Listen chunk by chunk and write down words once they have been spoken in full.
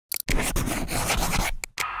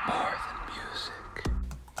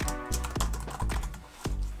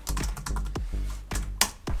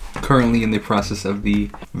currently in the process of the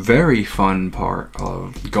very fun part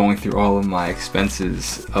of going through all of my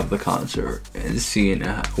expenses of the concert and seeing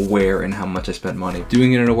where and how much I spent money.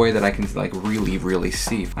 Doing it in a way that I can like really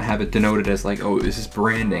see. I have it denoted as like, oh, is this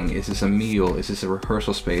branding? Is this a meal? Is this a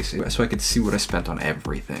rehearsal space? So I could see what I spent on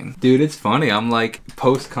everything. Dude, it's funny. I'm like,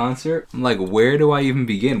 post-concert, I'm like, where do I even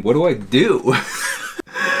begin? What do I do?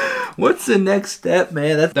 What's the next step,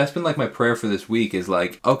 man? That's been like my prayer for this week is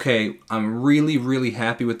like, okay, I'm really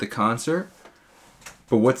happy with the concert,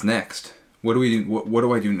 but what's next? What do we do? What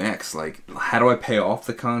do I do next? Like, how do I pay off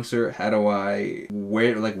the concert? What do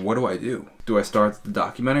I do? Do I start the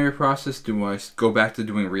documentary process? Do I go back to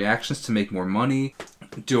doing reactions to make more money?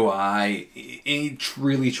 Do I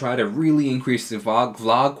really try to increase the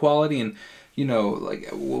vlog quality? And, you know, like,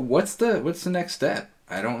 what's the next step?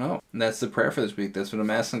 I don't know. And that's the prayer for this week. That's what I'm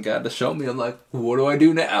asking God to show me. I'm like, what do I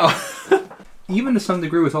do now? Even to some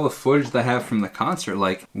degree with all the footage that I have from the concert,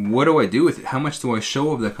 like, what do I do with it? How much do I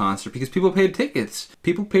show of the concert? Because people paid tickets.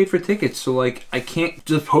 People paid for tickets, so like, I can't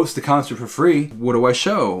just post the concert for free. What do I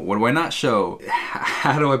show? What do I not show?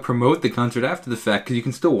 How do I promote the concert after the fact? Because you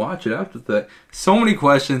can still watch it after the fact. So many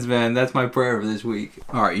questions, man. That's my prayer for this week.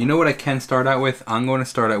 All right, you know what I can start out with? I'm going to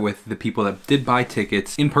start out with the people that did buy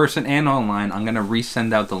tickets in person and online. I'm going to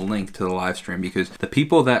resend out the link to the live stream because the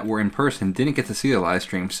people that were in person didn't get to see the live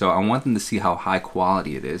stream, so I want them to see how high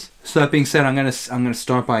quality it is. So that being said, I'm gonna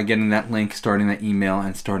start by getting that link, starting that email,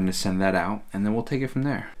 and starting to send that out, and then we'll take it from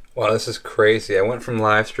there. Wow, this is crazy. I went from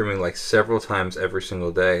live streaming like several times every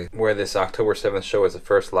single day, where this October 7th show was the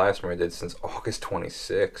first live stream I did since August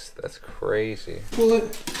 26th. That's crazy. Bullet,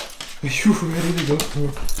 are you ready to go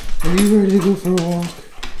for a walk?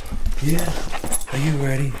 Yeah. Are you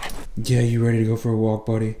ready? Yeah, you ready to go for a walk,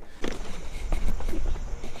 buddy?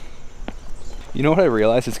 You know what I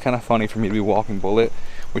realized? It's kind of funny for me to be walking Bullet,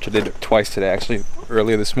 which I did twice today, actually,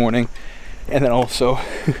 earlier this morning. And then also,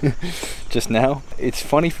 just now, it's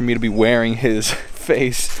funny for me to be wearing his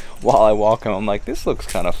face while I walk him. I'm like, this looks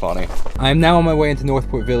kind of funny. I'm now on my way into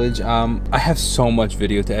Northport Village. I have so much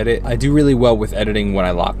video to edit. I do really well with editing when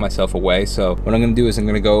I lock myself away. So what I'm gonna do is I'm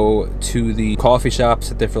gonna go to the coffee shop,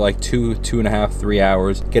 sit there for like 2.5, 3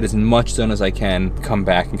 hours, get as much done as I can, come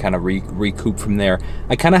back and kind of recoup from there.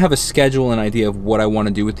 I kind of have a schedule and idea of what I want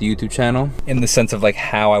to do with the YouTube channel in the sense of like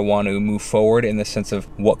how I want to move forward, in the sense of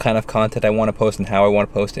what kind of content I want to post and how I want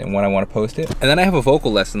to post it and when I want to post it. And then I have a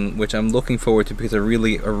vocal lesson, which I'm looking forward to because I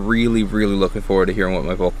really looking forward to hearing what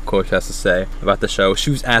my vocal coach has to say about the show.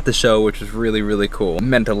 She was at the show, which was really cool. It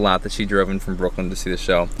meant a lot that she drove in from Brooklyn to see the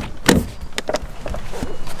show. Hey,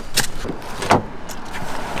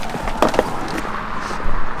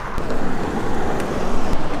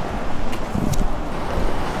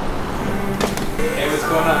 what's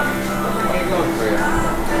going on? What are you going for you?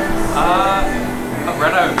 A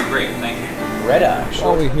red eye would be great, thank you. Red eye, sure.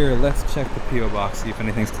 While we're here, let's check the P.O. box, see if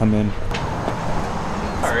anything's come in.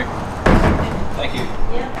 All right. Thank you.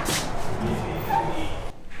 Yeah.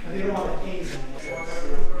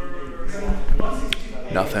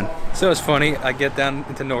 Nothing. So it's funny, I get down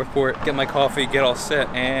into Northport, get my coffee, get all set,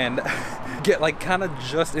 and get like kind of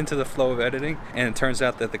just into the flow of editing, and it turns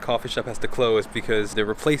out that the coffee shop has to close because the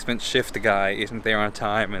replacement shift guy isn't there on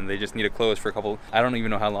time and they just need to close for a couple, I don't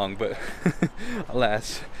even know how long, but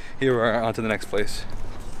alas, here we are, on to the next place.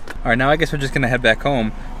 Alright, now I guess we're just gonna head back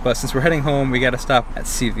home, but since we're heading home, we gotta stop at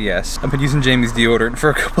CVS. I've been using Jamie's deodorant for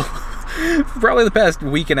a couple, probably the past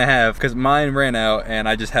week and a half, because mine ran out and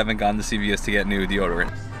I just haven't gone to CVS to get new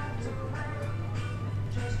deodorant.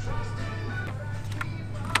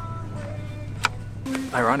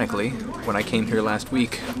 Ironically, when I came here last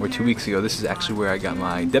week, or 2 weeks ago, this is actually where I got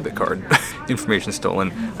my debit card information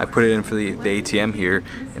stolen. I put it in for the ATM here,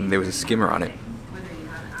 and there was a skimmer on it.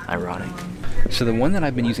 Ironic. So the one that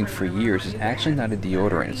I've been using for years is actually not a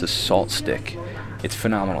deodorant, it's a salt stick. It's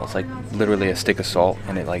phenomenal. It's like literally a stick of salt,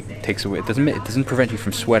 and it like takes away, it doesn't prevent you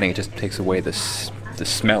from sweating, it just takes away the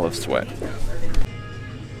smell of sweat.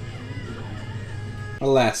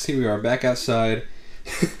 Alas, here we are back outside,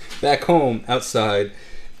 back home, outside,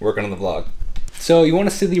 working on the vlog. So you want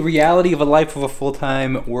to see the reality of a life of a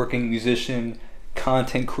full-time working musician,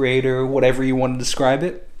 content creator, whatever you want to describe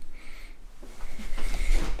it?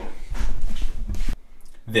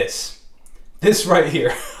 This right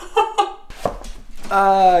here.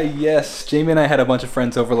 Yes, Jamie and I had a bunch of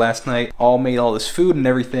friends over last night, all made all this food and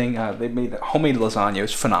everything. They made homemade lasagna. It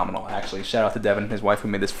was phenomenal, actually. Shout out to Devin and his wife who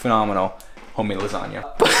made this phenomenal homemade lasagna.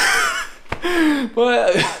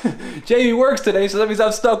 But Jamie works today, so that means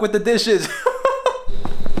I'm stuck with the dishes.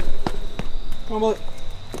 Come on, Bullet.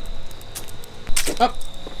 Up.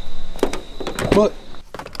 Bullet.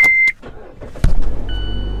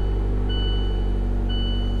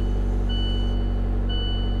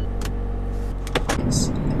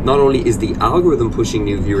 Not only is the algorithm pushing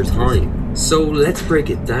new viewers high, so let's break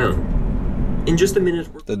it down. In just a minute,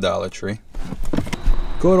 the Dollar Tree.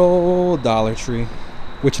 Good old Dollar Tree,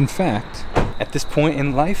 which in fact, at this point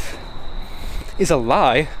in life, is a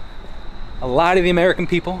lie to the American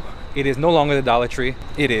people. It is no longer the Dollar Tree.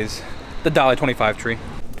 It is the $1.25 tree.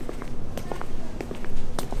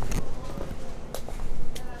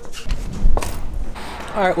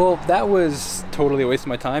 All right, well, that was totally a waste of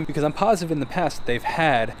my time because I'm positive in the past they've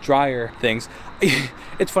had dryer things.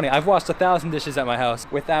 It's funny, I've washed 1,000 dishes at my house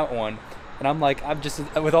without one. And I'm like,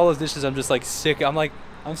 with all those dishes, I'm just like sick.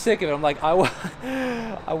 I'm sick of it. I'm like, I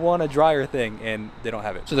want a dryer thing, and they don't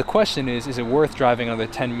have it. So the question is it worth driving another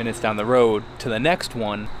 10 minutes down the road to the next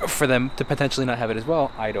one for them to potentially not have it as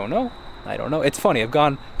well? I don't know. It's funny, I've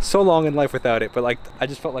gone so long in life without it, but like, I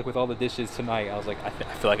just felt like with all the dishes tonight, I was like, I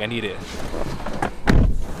feel like I need it.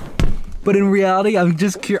 But in reality, I'm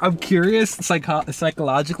curious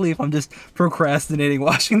psychologically if I'm just procrastinating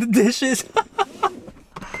washing the dishes.